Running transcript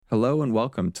Hello and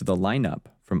welcome to The Lineup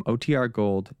from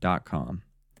OTRGold.com.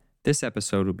 This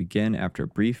episode will begin after a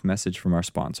brief message from our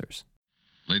sponsors.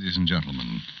 Ladies and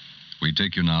gentlemen, we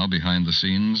take you now behind the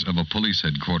scenes of a police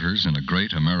headquarters in a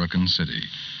great American city,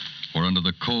 where under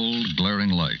the cold, glaring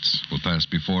lights will pass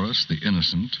before us the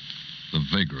innocent, the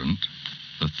vagrant,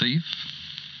 the thief,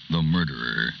 the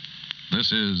murderer.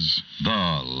 This is The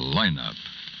Lineup.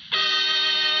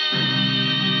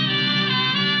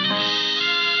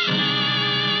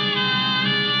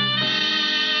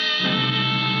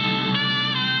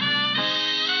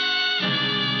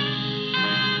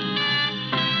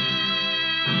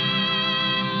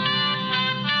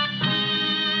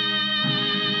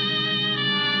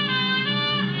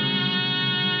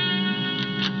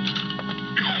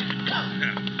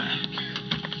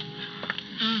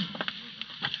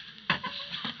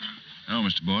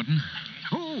 Mr. Borton.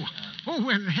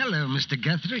 Well, hello, Mr.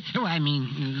 Guthrie.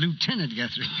 Lieutenant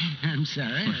Guthrie. I'm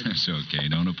sorry. That's okay.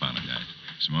 Don't apologize.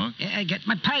 Smoke? I get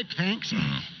my pipe, thanks.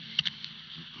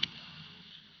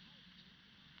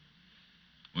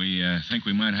 We think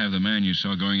we might have the man you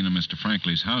saw going into Mr.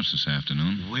 Frankley's house this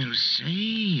afternoon. Well,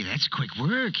 say, that's quick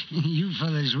work. You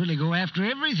fellas really go after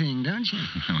everything, don't you?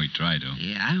 We try to.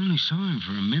 Yeah, I only saw him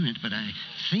for a minute, but I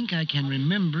think I can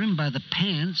remember him by the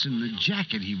pants and the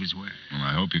jacket he was wearing. Well,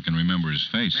 I hope you can remember his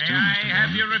face, too, Mr. May I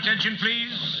have Borton. your attention,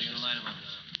 please?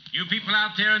 You people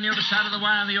out there on the other side of the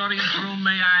wire in the audience room,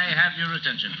 may I have your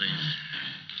attention, please?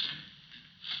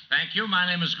 Thank you. My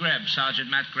name is Greb, Sergeant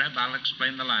Matt Greb. I'll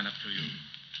explain the lineup to you.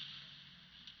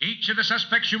 Each of the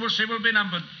suspects you will see will be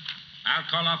numbered. I'll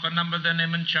call off a number, their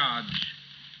name and charge.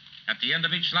 At the end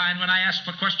of each line, when I ask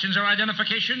for questions or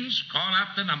identifications, call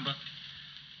out the number.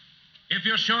 If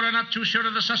you're sure or not too sure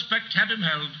of the suspect, have him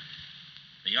held.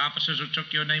 The officers who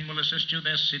took your name will assist you.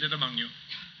 They're seated among you.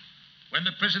 When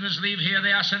the prisoners leave here,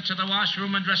 they are sent to the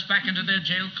washroom and dressed back into their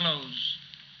jail clothes.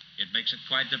 It makes it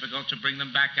quite difficult to bring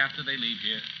them back after they leave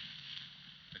here.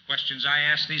 The questions I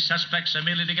ask these suspects are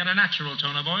merely to get a natural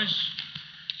tone of voice.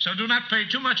 So do not pay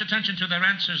too much attention to their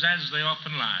answers, as they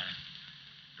often lie.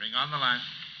 Bring on the line.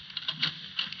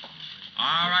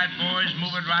 All right, boys, move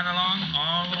it right along,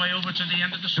 all the way over to the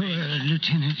end of the street.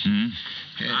 Lieutenant,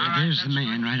 right, there's the that's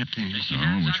man right up there.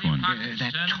 Oh, which one?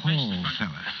 That tall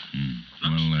fella.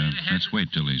 Well, let's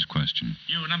wait till he's questioned.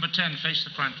 You, number 10, face the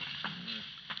front.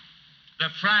 The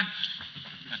front.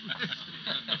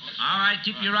 All right,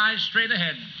 keep your eyes straight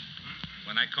ahead.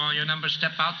 When I call your number,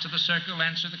 step out to the circle,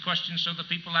 answer the question so the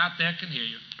people out there can hear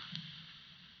you.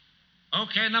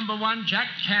 Okay, number 1, Jack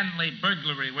Hanley,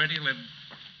 burglary. Where do you live?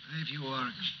 Bayview,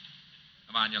 Oregon.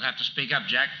 Come on, you'll have to speak up,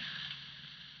 Jack.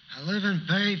 I live in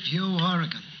Bayview,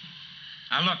 Oregon.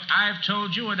 Now, look, I've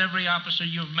told you, and every officer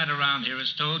you've met around here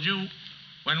has told you,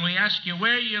 when we ask you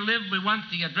where you live, we want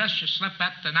the address you slept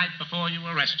at the night before you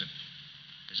were arrested.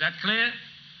 Is that clear?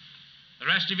 The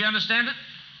rest of you understand it?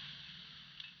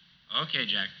 Okay,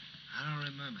 Jack. I don't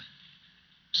remember.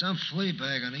 Some flea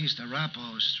bag on East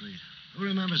Arapahoe Street. Who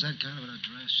remembers that kind of an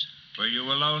address? Were you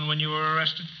alone when you were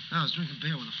arrested? No, I was drinking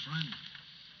beer with a friend.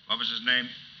 What was his name?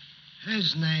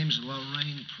 His name's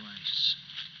Lorraine Price.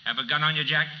 Have a gun on you,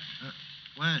 Jack?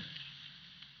 When?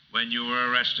 When you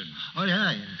were arrested. Oh,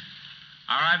 yeah.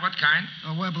 All right, what kind?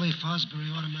 A Webley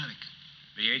Fosbury automatic.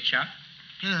 V8 shot?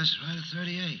 Yeah, that's right, a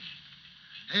 38.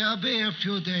 Hey, I'll be here a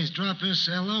few days. Drop in,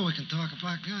 say hello. We can talk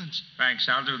about guns. Thanks,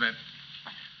 I'll do that.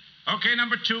 Okay,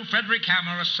 number 2, Frederick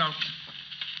Hammer, assault.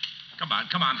 Come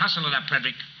on, hustle it up,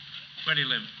 Frederick. Where do you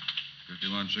live?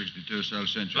 5162 South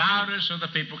Central. Louder so the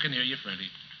people can hear you,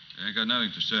 Freddie. I ain't got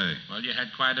nothing to say. Well, you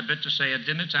had quite a bit to say at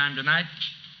dinner time tonight.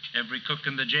 Every cook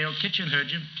in the jail kitchen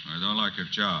heard you. I don't like your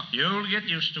job. You'll get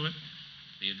used to it.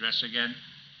 The address again?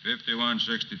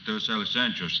 5162 South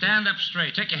Central. Stand up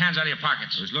straight. Take your hands out of your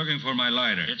pockets. I was looking for my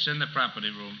lighter. It's in the property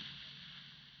room.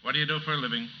 What do you do for a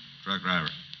living? Truck driver.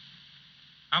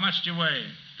 How much do you weigh?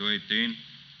 218.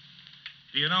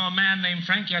 Do you know a man named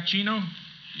Frank Yacchino?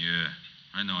 Yeah,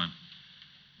 I know him.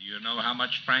 Do you know how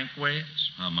much Frank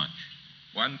weighs? How much?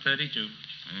 132.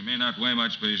 He may not weigh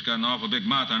much, but he's got an awful big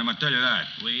mouth on him, I tell you that.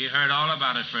 We heard all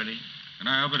about it, Freddie. Can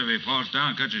I help it if he falls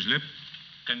down, cuts his lip?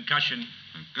 Concussion.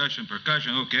 Concussion,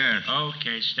 percussion, who cares?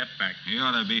 Okay, step back. He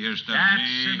ought to be here studying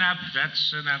me.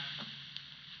 That's enough.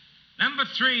 Number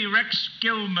 3, Rex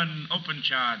Gilman, open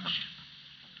charge.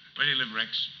 Where do you live,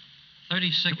 Rex?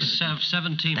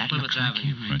 3617 Plymouth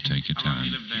Avenue. Take your How long do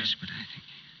you time. live there? Yes, but I think...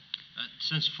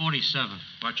 Since 47.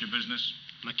 What's your business?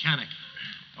 Mechanic.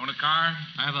 Own a car?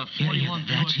 I have a Yeah, 41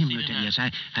 that's him, Buick Lieutenant. Yes,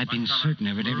 Sedan. I've been What color? certain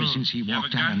of it ever Maroon. since he You have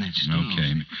walked a out gun? on that stage.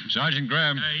 Okay. Sergeant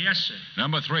Graham. Yes, sir.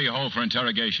 Number 3, hold for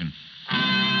interrogation.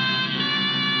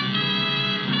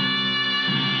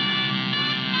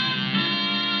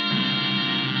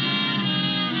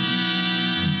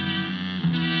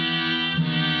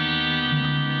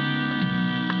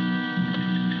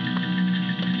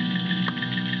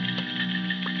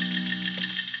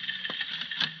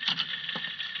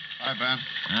 Hi, Ben.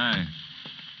 Hi.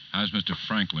 How's Mr.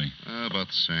 Franklin? About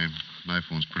the same. Knife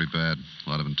wound's pretty bad. A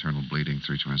lot of internal bleeding,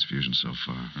 3 transfusions so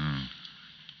far.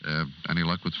 Oh. Any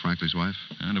luck with Franklin's wife?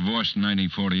 Divorced in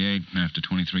 1948 after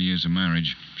 23 years of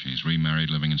marriage. She's remarried,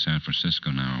 living in San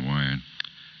Francisco now, wired.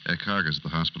 Carger's at the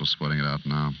hospital sweating it out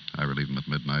now. I relieve him at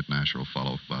midnight, and Asher will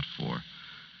follow about 4. If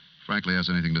Franklin has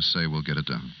anything to say, we'll get it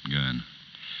done. Good.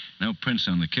 No prints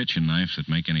on the kitchen knife that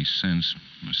make any sense.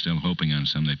 I'm still hoping on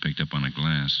some they picked up on a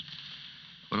glass.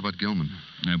 What about Gilman?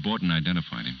 Borton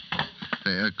identified him.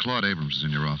 Hey, Claude Abrams is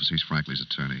in your office. He's Franklin's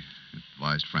attorney.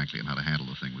 Advised Franklin on how to handle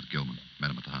the thing with Gilman.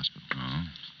 Met him at the hospital. Oh?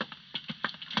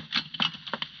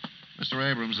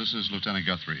 Mr. Abrams, this is Lieutenant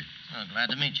Guthrie. Oh,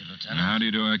 glad to meet you, Lieutenant. How do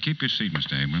you do? Keep your seat,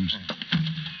 Mr. Abrams.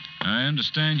 I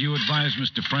understand you advised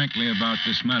Mr. Franklin about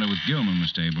this matter with Gilman,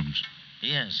 Mr. Abrams.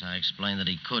 Yes, I explained that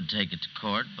he could take it to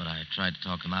court, but I tried to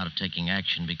talk him out of taking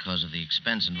action because of the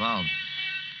expense involved.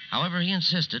 However, he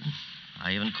insisted.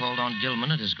 I even called on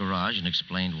Gilman at his garage and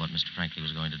explained what Mr. Franklin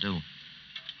was going to do,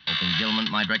 hoping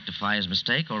Gilman might rectify his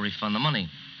mistake or refund the money.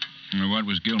 What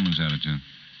was Gilman's attitude?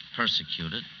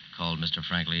 Persecuted. Called Mr.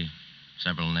 Franklin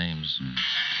several names.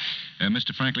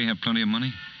 Mr. Franklin have plenty of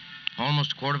money?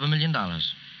 Almost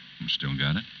 $250,000. Still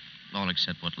got it? All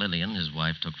except what Lillian, his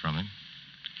wife, took from him.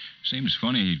 Seems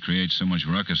funny he'd create so much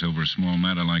ruckus over a small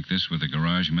matter like this with a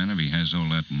garage man if he has all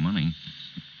that money.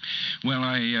 Well,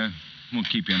 I won't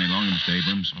keep you any longer, Mr.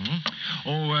 Abrams.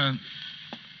 Mm-hmm.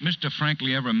 Mr.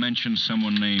 Franklin ever mentioned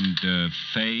someone named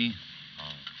Fay?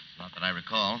 Oh, not that I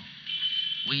recall.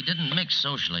 We didn't mix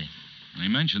socially. He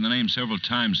mentioned the name several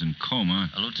times in coma.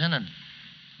 Lieutenant,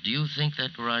 do you think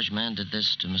that garage man did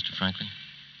this to Mr. Franklin?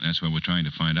 That's what we're trying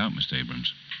to find out, Mr.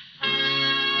 Abrams.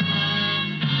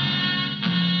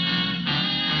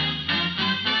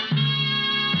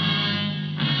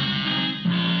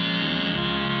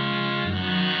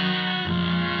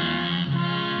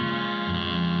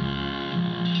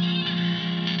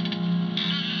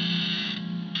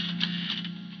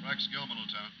 Rex Gilman,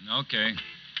 Lieutenant. Okay.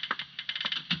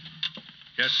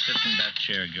 Just sit in that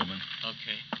chair, Gilman.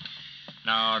 Okay.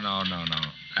 No.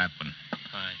 That one.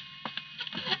 Hi.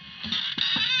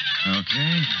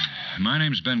 Okay. My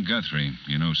name's Ben Guthrie.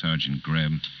 You know Sergeant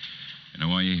Greb. You know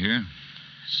why you're here?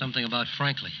 Something about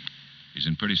Franklin. He's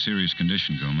in pretty serious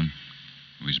condition, Gilman.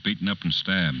 He was beaten up and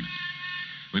stabbed.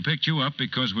 We picked you up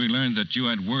because we learned that you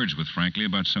had words with Franklin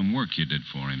about some work you did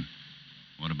for him.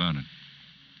 What about it?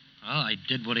 Well, I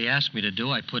did what he asked me to do.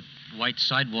 I put white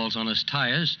sidewalls on his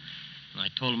tires, and I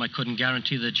told him I couldn't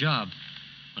guarantee the job.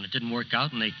 When it didn't work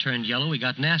out and they turned yellow, he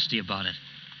got nasty about it.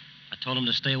 I told him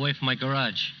to stay away from my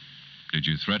garage. Did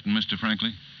you threaten Mr.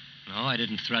 Franklin? No, I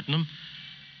didn't threaten him.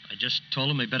 I just told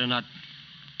him he better not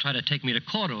try to take me to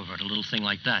court over it, a little thing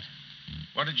like that.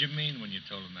 What did you mean when you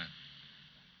told him that?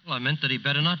 Well, I meant that he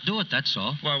better not do it, that's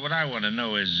all. Well, what I want to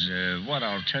know is what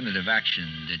alternative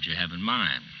action did you have in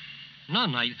mind?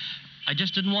 None. I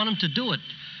just didn't want him to do it.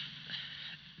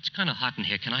 It's kind of hot in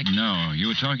here. Can I... No, you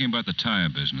were talking about the tire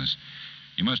business.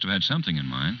 You must have had something in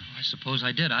mind. I suppose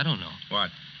I did. I don't know.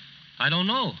 What? I don't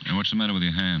know. And what's the matter with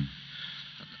your hand?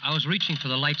 I was reaching for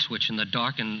the light switch in the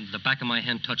dark, and the back of my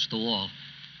hand touched the wall.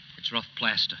 It's rough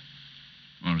plaster.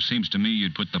 Well, it seems to me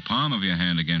you'd put the palm of your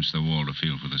hand against the wall to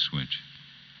feel for the switch.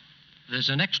 There's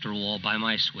an extra wall by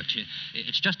my switch.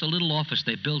 It's just a little office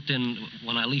they built in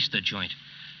when I leased the joint.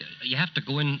 You have to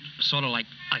go in sort of like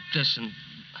this, and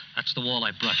that's the wall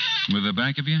I brushed. With the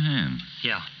back of your hand?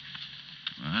 Yeah.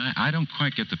 I don't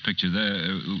quite get the picture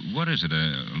there. What is it,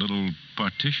 a little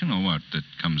partition or what that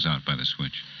comes out by the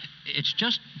switch? It's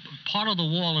just part of the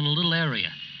wall in a little area.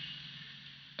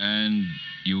 And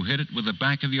you hit it with the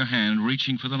back of your hand,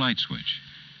 reaching for the light switch.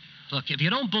 Look, if you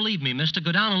don't believe me, mister,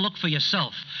 go down and look for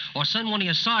yourself. Or send one of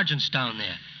your sergeants down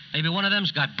there. Maybe one of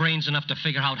them's got brains enough to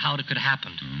figure out how it could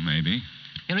happen. Maybe.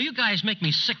 You know, you guys make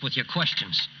me sick with your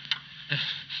questions.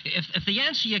 If the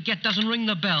answer you get doesn't ring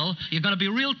the bell, you're going to be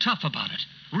real tough about it.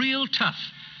 Real tough.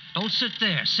 Don't sit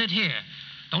there. Sit here.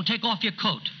 Don't take off your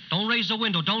coat. Don't raise the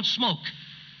window. Don't smoke.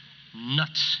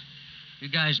 Nuts. You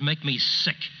guys make me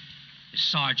sick.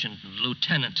 Sergeant and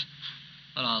lieutenant.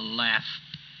 What a laugh.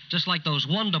 Just like those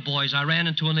wonder boys I ran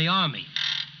into in the Army.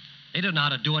 They didn't know how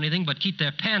to do anything but keep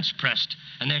their pants pressed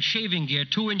and their shaving gear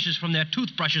 2 inches from their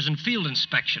toothbrushes in field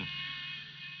inspection.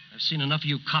 I've seen enough of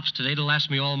you cops today to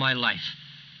last me all my life.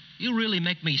 You really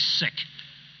make me sick.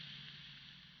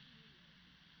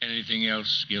 Anything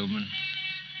else, Gilman?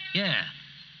 Yeah.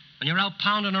 When you're out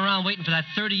pounding around waiting for that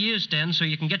 30 years to end so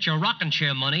you can get your rocking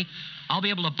chair money, I'll be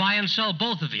able to buy and sell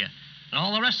both of you. And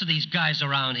all the rest of these guys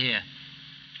around here.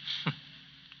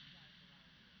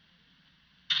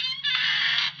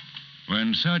 Well,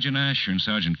 When Sergeant Asher and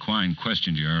Sergeant Quine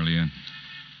questioned you earlier,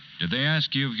 did they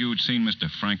ask you if you had seen Mr.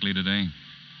 Frankley today?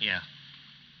 Yeah.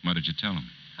 What did you tell them?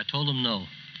 I told them no.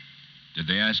 Did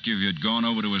they ask you if you'd gone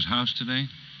over to his house today?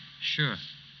 Sure.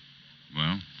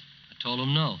 Well? I told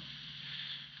them no.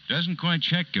 Doesn't quite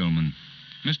check, Gilman.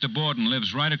 Mr. Borden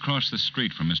lives right across the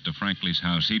street from Mr. Frankley's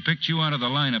house. He picked you out of the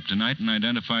lineup tonight and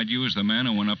identified you as the man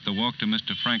who went up the walk to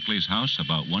Mr. Frankley's house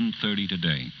about 1:30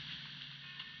 today.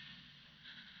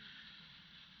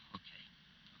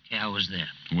 Okay, I was there.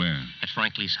 Where? At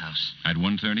Frankley's house. At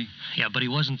 1:30? Yeah, but he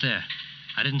wasn't there.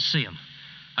 I didn't see him.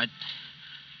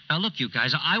 Now, look, you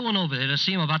guys, I went over there to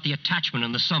see him about the attachment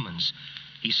and the summons.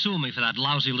 He sued me for that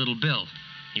lousy little bill.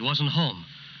 He wasn't home.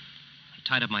 I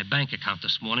tied up my bank account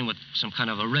this morning with some kind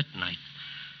of a writ, and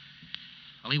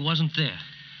well, he wasn't there.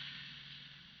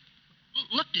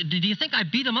 Look, do you think I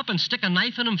beat him up and stick a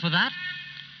knife in him for that?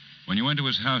 When you went to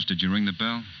his house, did you ring the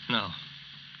bell? No.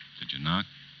 Did you knock?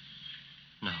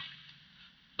 No.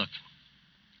 Look,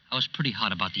 I was pretty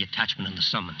hot about the attachment and the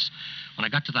summons. When I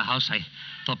got to the house, I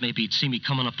thought maybe he'd see me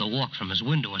coming up the walk from his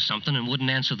window or something and wouldn't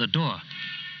answer the door.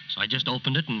 So I just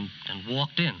opened it and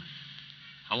walked in.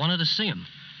 I wanted to see him.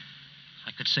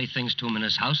 I could say things to him in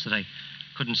his house that I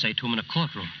couldn't say to him in a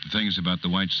courtroom. Things about the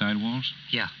white sidewalls?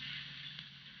 Yeah.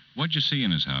 What'd you see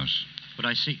in his house? What'd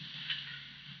I see?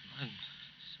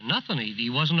 Nothing.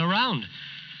 He wasn't around.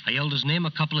 I yelled his name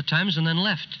a couple of times and then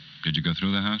left. Did you go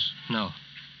through the house? No.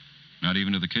 Not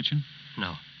even to the kitchen?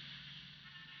 No.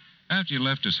 After you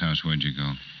left his house, where'd you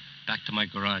go? Back to my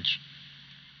garage.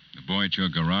 The boy at your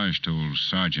garage told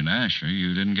Sergeant Asher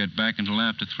you didn't get back until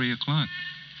after 3 o'clock.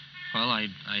 Well, I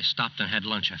stopped and had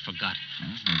lunch. I forgot.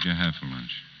 What'd you have for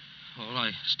lunch? Well,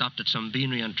 I stopped at some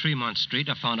beanery on Tremont Street.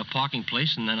 I found a parking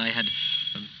place, and then I had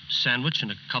a sandwich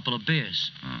and a couple of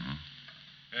beers. Uh-huh.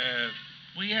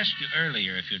 We asked you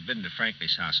earlier if you'd been to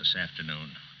Frankley's house this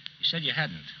afternoon. You said you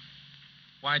hadn't.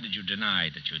 Why did you deny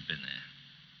that you'd been there?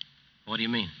 What do you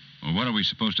mean? Well, what are we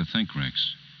supposed to think,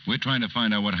 Rex? We're trying to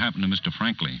find out what happened to Mr.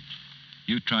 Frankley.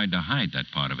 You tried to hide that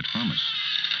part of it from us.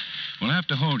 We'll have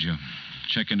to hold you.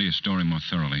 Check into your story more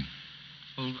thoroughly.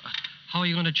 Well, how are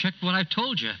you going to check what I've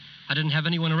told you? I didn't have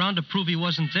anyone around to prove he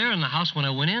wasn't there in the house when I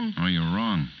went in. Oh, you're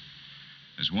wrong.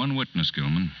 There's one witness,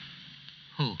 Gilman.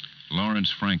 Who?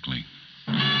 Lawrence Frankley.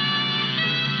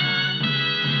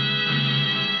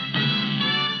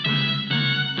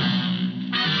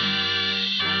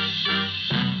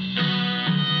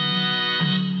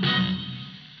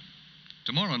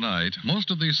 Tomorrow night, most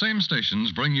of these same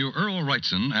stations bring you Earl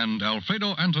Wrightson and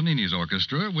Alfredo Antonini's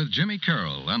orchestra with Jimmy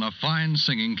Carroll and a fine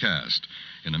singing cast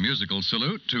in a musical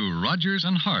salute to Rodgers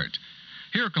and Hart.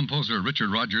 Hear composer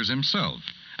Richard Rodgers himself,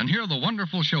 and hear the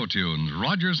wonderful show tunes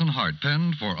Rodgers and Hart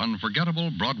penned for unforgettable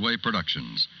Broadway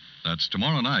productions. That's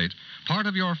tomorrow night, part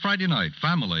of your Friday night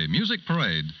family music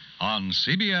parade on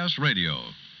CBS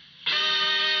Radio.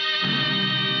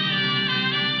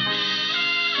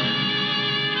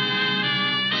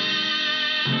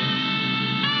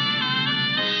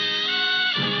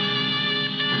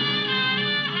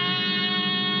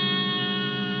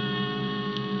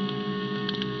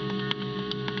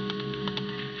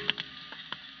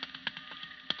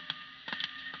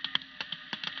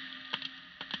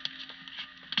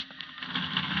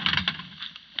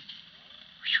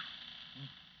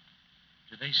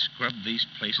 They scrub these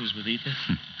places with ether?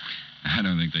 I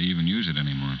don't think they even use it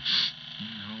anymore.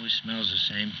 It always smells the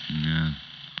same. Yeah.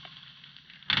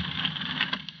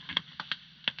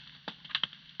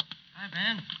 Hi,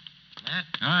 Van. Matt.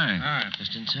 Hi.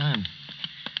 Just in time.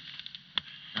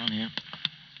 Down here.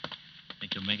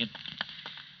 Think you'll make it?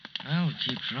 Well, we'll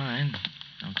keep trying.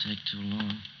 Don't take too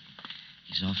long.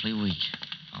 He's awfully weak.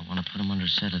 I'll want to put him under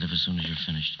sedative as soon as you're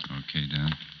finished. Okay,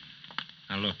 Don.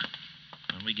 Now, look.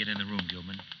 When we get in the room,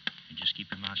 Gilman, you just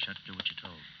keep your mouth shut and do what you're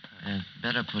told.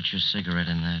 Better put your cigarette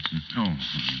in that. Oh.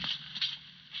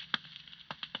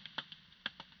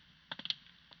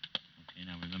 Okay,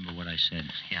 now remember what I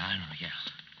said. Yeah, I know, yeah.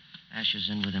 Asher's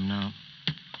in with him now.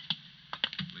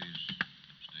 Please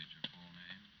state your full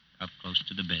name. Up close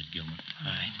to the bed, Gilman.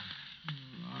 All right.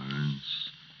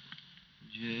 Lawrence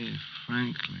J.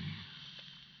 Frankley.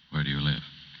 Where do you live?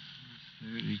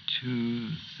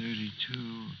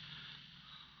 3232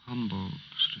 Humboldt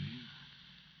Street.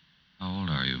 How old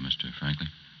are you, Mr. Frankley?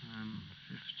 I'm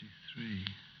 53.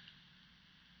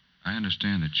 I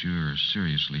understand that you're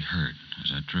seriously hurt. Is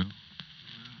that true? Well,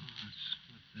 that's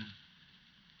what the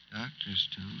doctors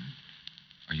tell me.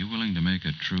 Are you willing to make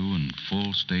a true and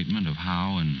full statement of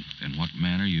how and in what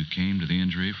manner you came to the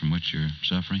injury from which you're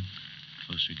suffering?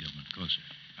 Closer, Gilman, closer.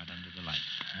 Right under the light.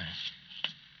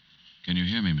 Can you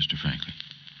hear me, Mr. Frankley?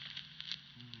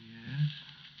 Yes.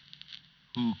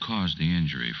 Who caused the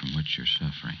injury from which you're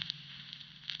suffering?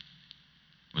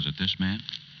 Was it this man?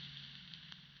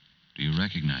 Do you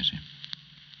recognize him?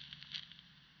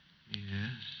 Yes.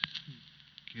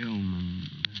 Gilman,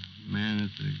 the man at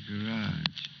the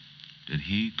garage. Did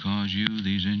he cause you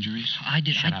these injuries? I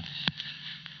did. Shut up.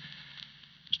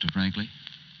 Mr. Franklin?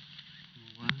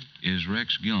 What? Is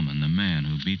Rex Gilman the man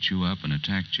who beat you up and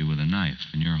attacked you with a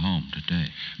knife in your home today?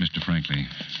 Mr. Franklin,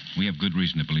 we have good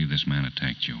reason to believe this man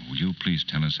attacked you. Will you please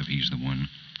tell us if he's the one?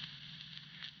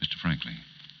 Mr. Franklin.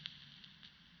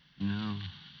 No.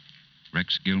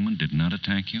 Rex Gilman did not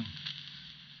attack you?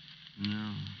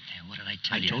 No. Hey, what did I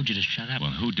tell you? I told you to shut up.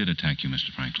 Well, who did attack you,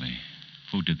 Mr. Franklin?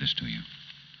 Who did this to you?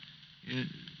 It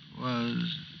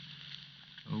was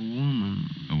a woman.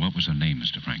 What was her name,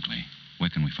 Mr. Franklin? Where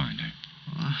can we find her?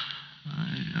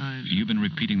 I You've been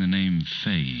repeating the name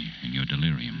Fay in your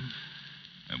delirium.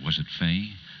 Was it Fay?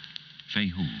 Fay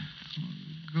who?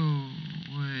 Go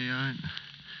away. I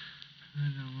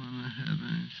don't want to have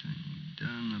anything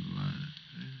done about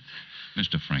it.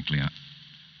 Mr. Franklin,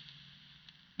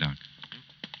 Doc.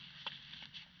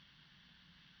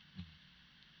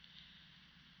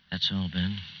 That's all,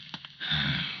 Ben.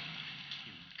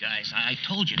 Guys, I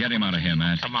told you. Get him out of here,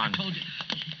 Matt. Come on. I told you.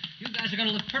 You guys are going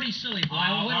to look pretty silly, boy. Wait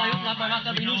till I open up my mouth.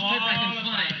 There'll be newspaper I can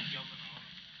find.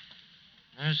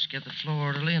 Nurse, get the floor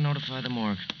orderly and notify the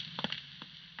morgue.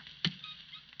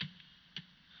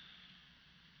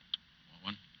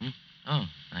 One? Oh,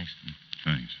 thanks.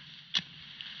 Thanks.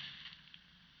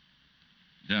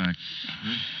 Doc,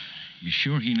 you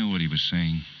sure he knew what he was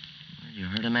saying? Well, you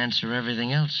heard him answer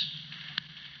everything else.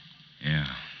 Yeah.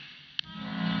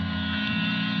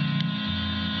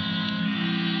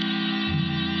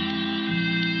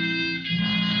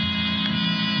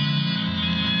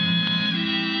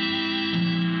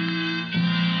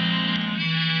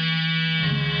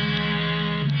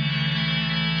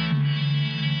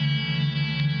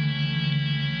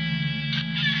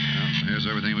 Here's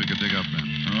everything we could dig up,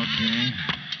 Ben. Okay.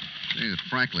 See,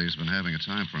 Frankly's been having a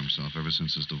time for himself ever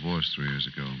since his divorce 3 years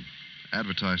ago.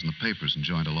 Advertised in the papers and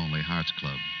joined a Lonely Hearts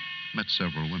Club. Met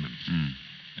several women.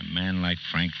 A man like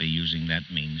Franklin using that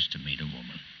means to meet a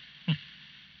woman.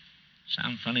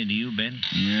 Sound funny to you, Ben?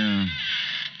 Yeah.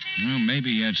 Well,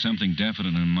 maybe he had something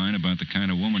definite in mind about the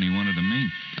kind of woman he wanted to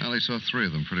meet. Well, he saw 3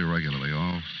 of them pretty regularly,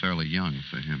 all fairly young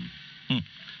for him.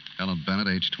 Helen Bennett,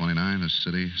 age 29, this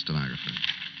city stenographer.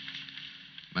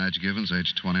 Madge Givens,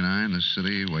 age 29, this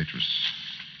city waitress.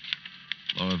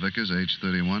 Laura Vickers, age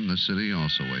 31, this city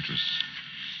also waitress.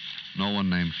 No one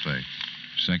named Fay.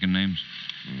 Second names?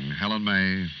 Helen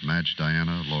May, Madge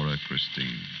Diana, Laura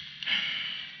Christine.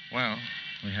 Well,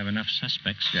 we have enough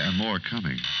suspects. Yeah, and more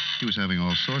coming. He was having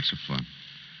all sorts of fun.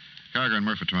 Carger and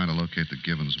Murph are trying to locate the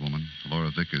Givens woman. Laura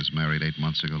Vickers, married 8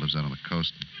 months ago, lives out on the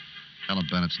coast. Helen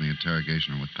Bennett's in the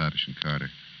interrogation room with Papish and Carter.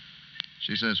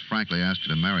 She says Franklin asked her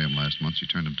to marry him last month. She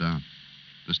turned him down.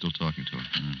 They're still talking to her.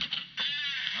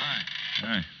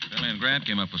 Hi. Billy and Grant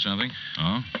came up with something.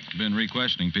 Oh? Been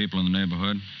re-questioning people in the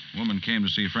neighborhood. Woman came to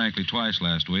see Franklin twice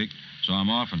last week, so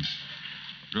I'm off and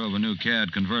drove a new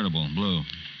CAD convertible, blue.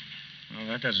 Well,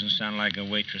 that doesn't sound like a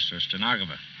waitress or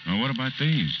stenographer. Well, what about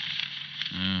these?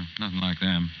 Nothing like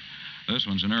them. This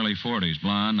one's in early 40s,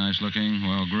 blonde, nice-looking,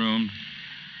 well-groomed.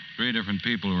 3 different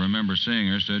people who remember seeing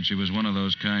her said she was one of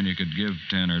those kind you could give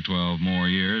 10 or 12 more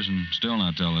years and still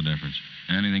not tell the difference.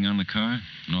 Anything on the car?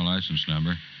 No license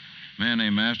number. A man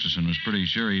named Masterson was pretty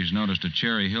sure he's noticed a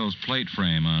Cherry Hills plate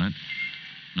frame on it.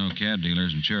 No CAD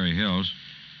dealers in Cherry Hills.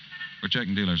 We're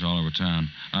checking dealers all over town.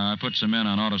 I put some men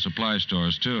on auto supply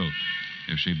stores, too.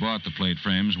 If she bought the plate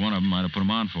frames, one of them might have put them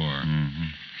on for her.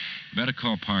 Mm-hmm. Better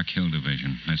call Park Hill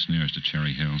Division. That's nearest to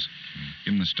Cherry Hills.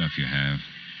 Give them the stuff you have.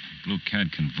 Blue CAD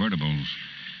convertibles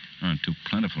aren't too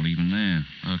plentiful even there.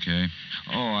 Okay.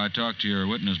 Oh, I talked to your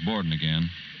witness Borden again.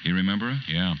 You remember her?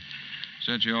 Yeah.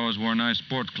 Said she always wore nice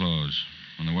sport clothes.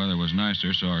 When the weather was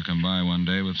nicer, saw her come by one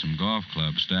day with some golf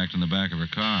clubs stacked in the back of her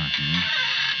car.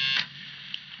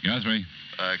 Guthrie.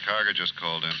 Carger just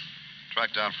called in.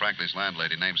 Tracked down Franklin's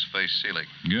landlady. Name's Fay Seelig.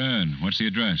 Good. What's the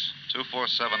address?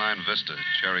 2479 Vista,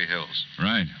 Cherry Hills.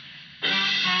 Right.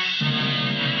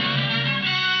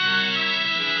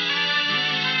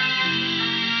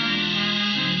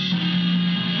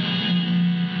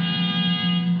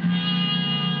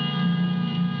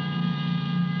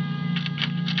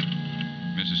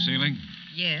 Mrs. Seelig?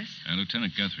 Yes?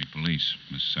 Lieutenant Guthrie, police.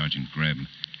 Miss Sergeant Greb.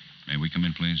 May we come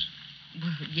in, please?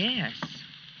 Well, yes.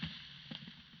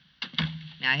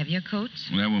 May I have your coats?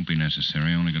 Well, that won't be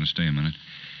necessary. I'm only going to stay a minute.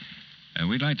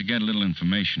 We'd like to get a little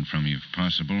information from you, if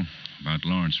possible, about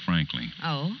Lawrence Franklin.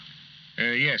 Oh?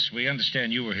 Yes, we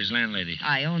understand you were his landlady.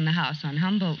 I own the house on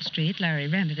Humboldt Street. Larry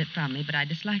rented it from me, but I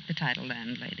dislike the title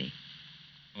landlady.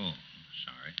 Oh,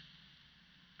 sorry.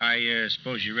 I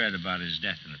suppose you read about his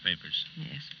death in the papers.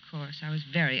 Yes, of course. I was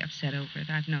very upset over it.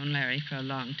 I've known Larry for a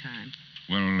long time.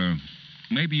 Well,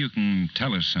 maybe you can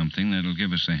tell us something that'll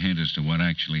give us a hint as to what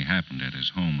actually happened at his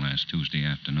home last Tuesday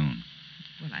afternoon.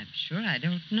 Well, I'm sure I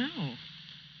don't know.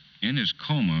 In his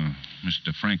coma,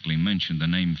 Mr. Franklin mentioned the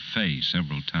name Fay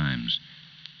several times.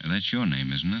 That's your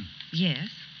name, isn't it? Yes?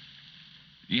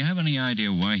 Do you have any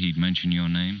idea why he'd mention your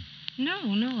name? No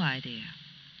idea.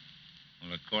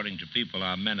 Well, according to people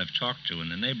our men have talked to in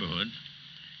the neighborhood,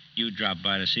 you drop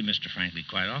by to see Mr. Franklin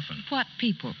quite often. What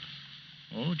people?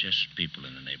 Oh, just people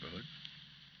in the neighborhood.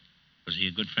 Was he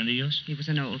a good friend of yours? He was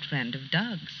an old friend of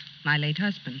Doug's, my late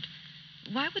husband.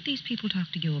 Why would these people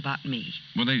talk to you about me?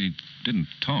 Well, they didn't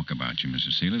talk about you,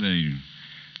 Mrs. Seeley.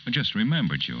 They just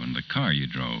remembered you and the car you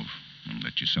drove, and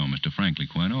that you saw Mr. Franklin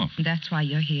quite often. That's why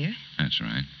you're here? That's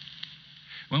right.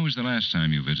 When was the last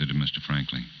time you visited Mr.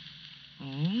 Franklin?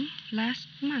 Oh, last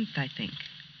month, I think.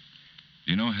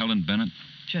 Do you know Helen Bennett?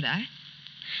 Should I?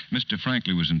 Mr.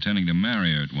 Franklin was intending to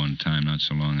marry her at one time not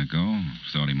so long ago.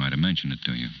 Thought he might have mentioned it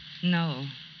to you. No.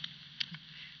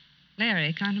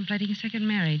 Larry, contemplating a second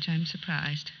marriage. I'm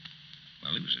surprised.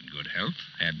 Well, he was in good health,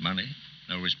 had money,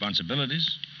 no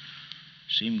responsibilities.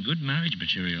 Seemed good marriage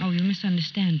material. Oh, you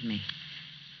misunderstand me.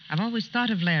 I've always thought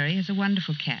of Larry as a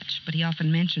wonderful catch, but he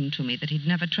often mentioned to me that he'd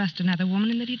never trust another woman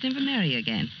and that he'd never marry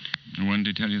again. When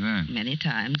did he tell you that? Many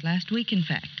times. Last week, in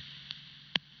fact.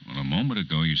 Well, a moment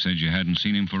ago you said you hadn't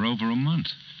seen him for over a month.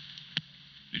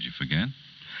 Did you forget?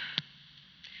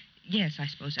 Yes, I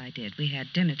suppose I did. We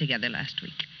had dinner together last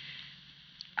week.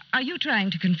 Are you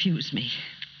trying to confuse me?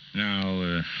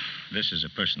 Now, this is a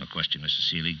personal question, Mrs.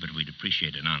 Seelig, but we'd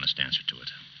appreciate an honest answer to it.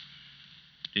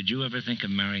 Did you ever think of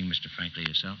marrying Mr. Franklin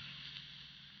yourself?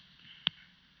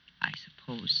 I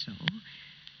suppose so.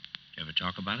 Ever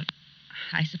talk about it?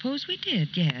 I suppose we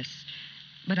did, yes.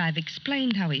 But I've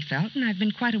explained how he felt, and I've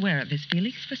been quite aware of his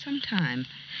feelings for some time.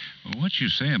 Well, what you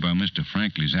say about Mr.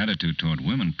 Franklin's attitude toward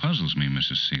women puzzles me,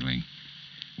 Mrs. Seelig.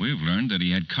 We've learned that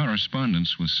he had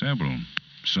correspondence with several.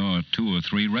 Saw 2 or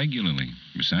 3 regularly,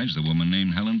 besides the woman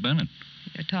named Helen Bennett.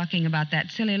 You're talking about that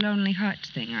silly Lonely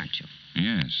Hearts thing, aren't you?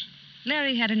 Yes.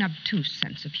 Larry had an obtuse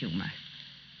sense of humor.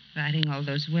 Writing all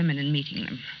those women and meeting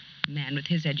them. A man with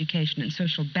his education and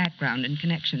social background and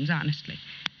connections, honestly.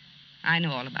 I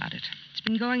know all about it. It's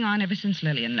been going on ever since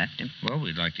Lillian left him. Well,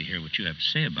 we'd like to hear what you have to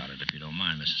say about it, if you don't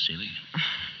mind, Mrs. Seelig.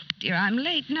 Dear, I'm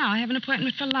late now. I have an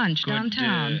appointment for lunch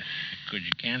downtown. Could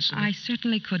you cancel it? I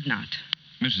certainly could not.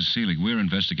 Mrs. Seelig, we're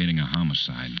investigating a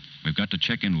homicide. We've got to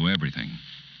check into everything.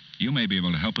 You may be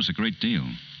able to help us a great deal.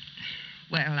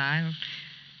 Well,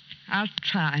 I'll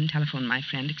try and telephone my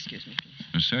friend. Excuse me,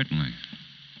 please. Certainly.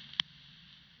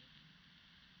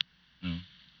 No.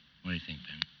 What do you think,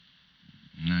 Ben?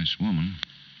 Nice woman.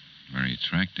 Very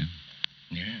attractive.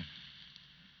 Yeah.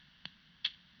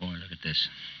 Boy, look at this.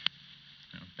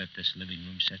 I'll bet this living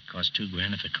room set cost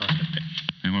 $2,000 if it cost a bit.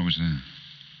 Hey, what was that?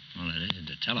 Well, it isn't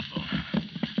a telephone.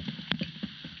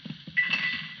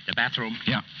 The bathroom.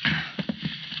 Yeah.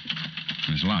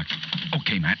 It's locked.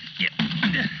 Okay, Matt. Yeah.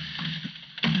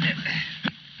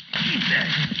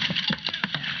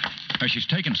 She's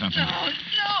taken something.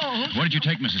 No. What did you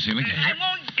take, Mrs. Seelig? I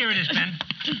won't. Here it is, Ben.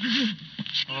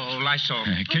 Oh, Lysol.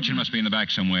 Kitchen must be in the back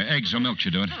somewhere. Eggs or milk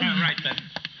should do it. Right, Ben.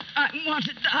 I want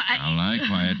to die. Now lie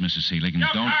quiet, Mrs. Seelig, and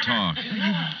don't talk. Get an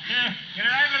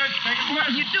ambulance. Take it. What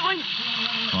are you doing?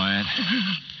 Quiet.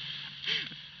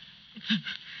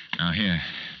 Now, here.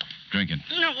 Drink it.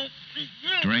 No.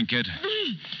 Drink it.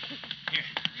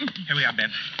 Here we are,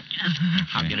 Ben.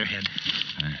 I'll get her head.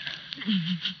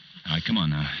 All right, come on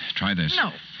now. Try this.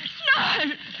 No.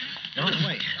 Oh,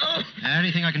 wait.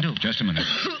 Anything I can do? Just a minute.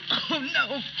 Oh,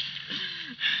 no.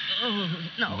 Oh,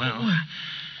 no. Well,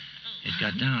 it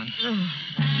got down.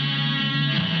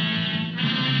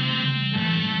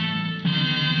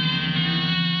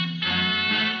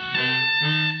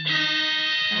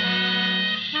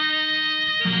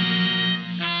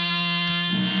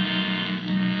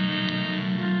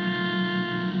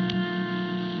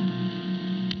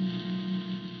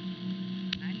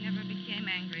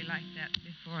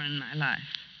 In my life.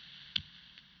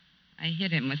 I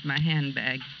hit him with my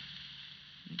handbag.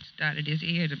 It started his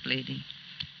ear to bleeding.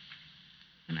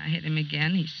 When I hit him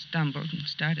again, he stumbled and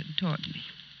started toward me.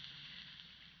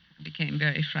 I became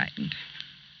very frightened.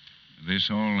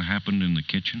 This all happened in the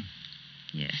kitchen?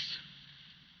 Yes.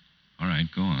 All right,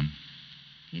 go on.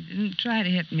 He didn't try to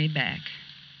hit me back,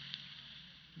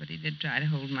 but he did try to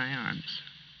hold my arms.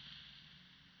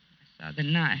 I Saw the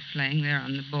knife laying there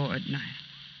on the board, and I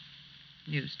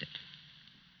used it.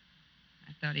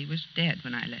 I thought he was dead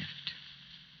when I left.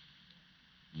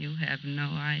 You have no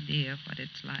idea what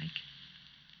it's like,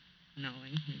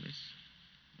 knowing he was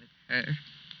with her.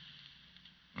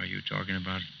 Are you talking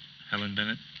about Helen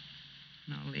Bennett?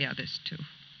 And all the others, too.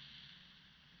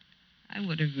 I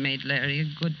would have made Larry a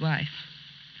good wife.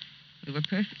 We were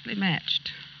perfectly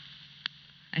matched.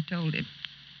 I told him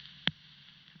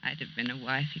I'd have been a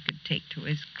wife he could take to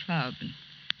his club and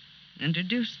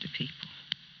introduce to people.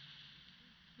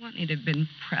 One he'd have been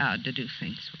proud to do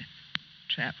things with,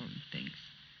 travel and things.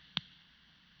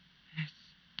 Yes,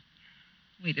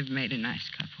 we'd have made a nice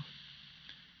couple.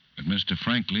 But Mr.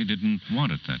 Franklin didn't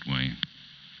want it that way.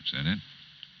 Is that it?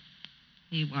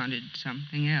 He wanted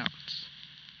something else.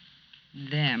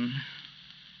 Them.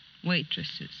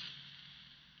 Waitresses.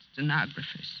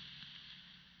 Stenographers.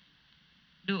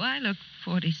 Do I look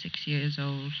 46 years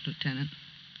old, Lieutenant?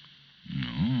 No,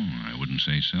 I wouldn't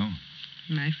say so.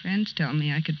 My friends tell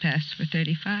me I could pass for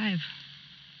 35.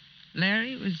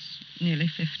 Larry was nearly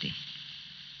 50.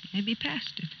 Maybe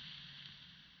past it.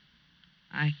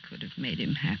 I could have made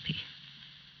him happy.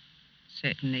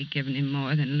 Certainly given him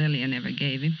more than Lillian ever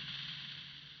gave him.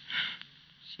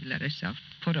 She let herself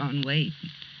put on weight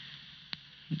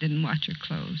and didn't watch her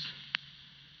clothes.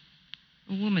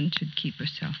 A woman should keep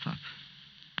herself up.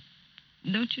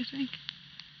 Don't you think?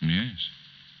 Yes.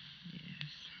 Yes.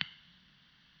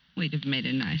 We'd have made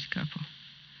a nice couple.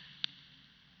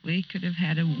 We could have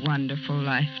had a wonderful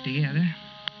life together.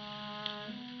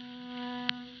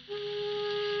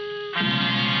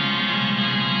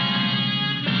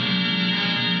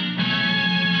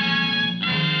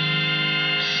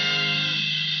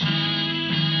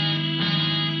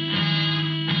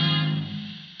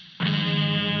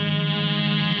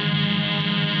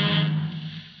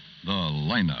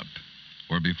 Lineup,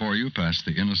 where before you pass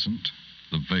the innocent,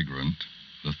 the vagrant,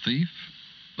 the thief,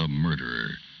 the murderer.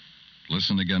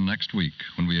 Listen again next week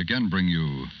when we again bring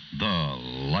you The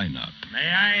Lineup. May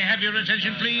I have your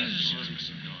attention, please?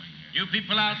 You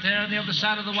people out there on the other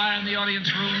side of the wire in the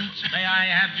audience room, may I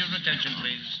have your attention,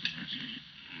 please?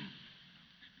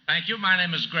 Thank you. My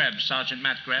name is Greb, Sergeant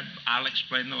Matt Greb. I'll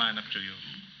explain the lineup to you.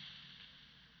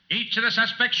 Each of the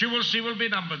suspects you will see will be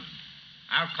numbered.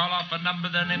 I'll call off a number,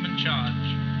 their name and charge.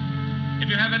 If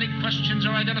you have any questions or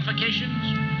identifications,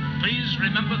 please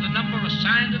remember the number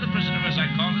assigned to the prisoner as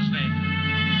I call his name.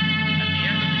 At the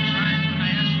end of each line, when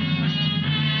I ask you questions.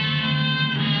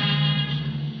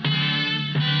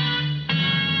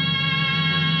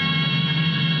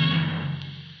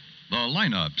 The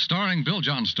Lineup, starring Bill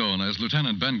Johnstone as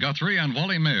Lieutenant Ben Guthrie and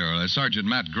Wally Mayer as Sergeant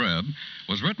Matt Greb,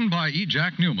 was written by E.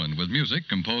 Jack Newman with music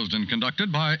composed and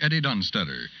conducted by Eddie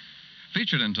Dunstetter.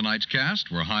 Featured in tonight's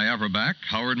cast were Hy Averback,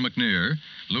 Howard McNear,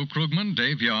 Lou Krugman,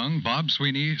 Dave Young, Bob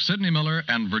Sweeney, Sidney Miller,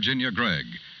 and Virginia Gregg.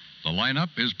 The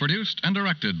Lineup is produced and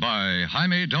directed by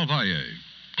Jaime Del Valle.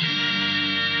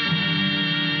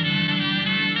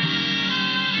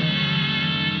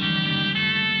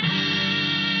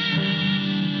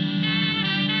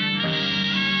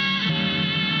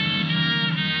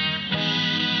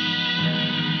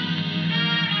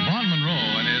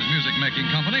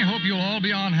 Making Company hope you'll all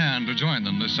be on hand to join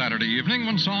them this Saturday evening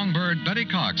when songbird Betty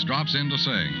Cox drops in to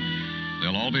sing.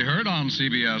 They'll all be heard on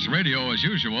CBS Radio as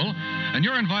usual, and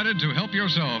you're invited to help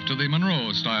yourself to the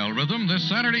Monroe-style rhythm this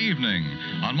Saturday evening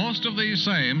on most of these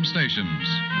same stations.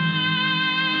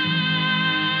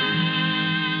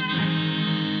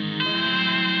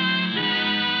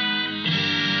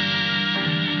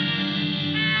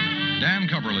 Dan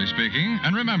Coverly speaking,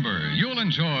 and remember, you'll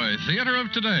enjoy Theater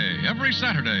of Today every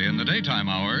Saturday in the daytime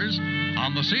hours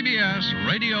on the CBS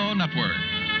Radio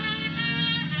Network.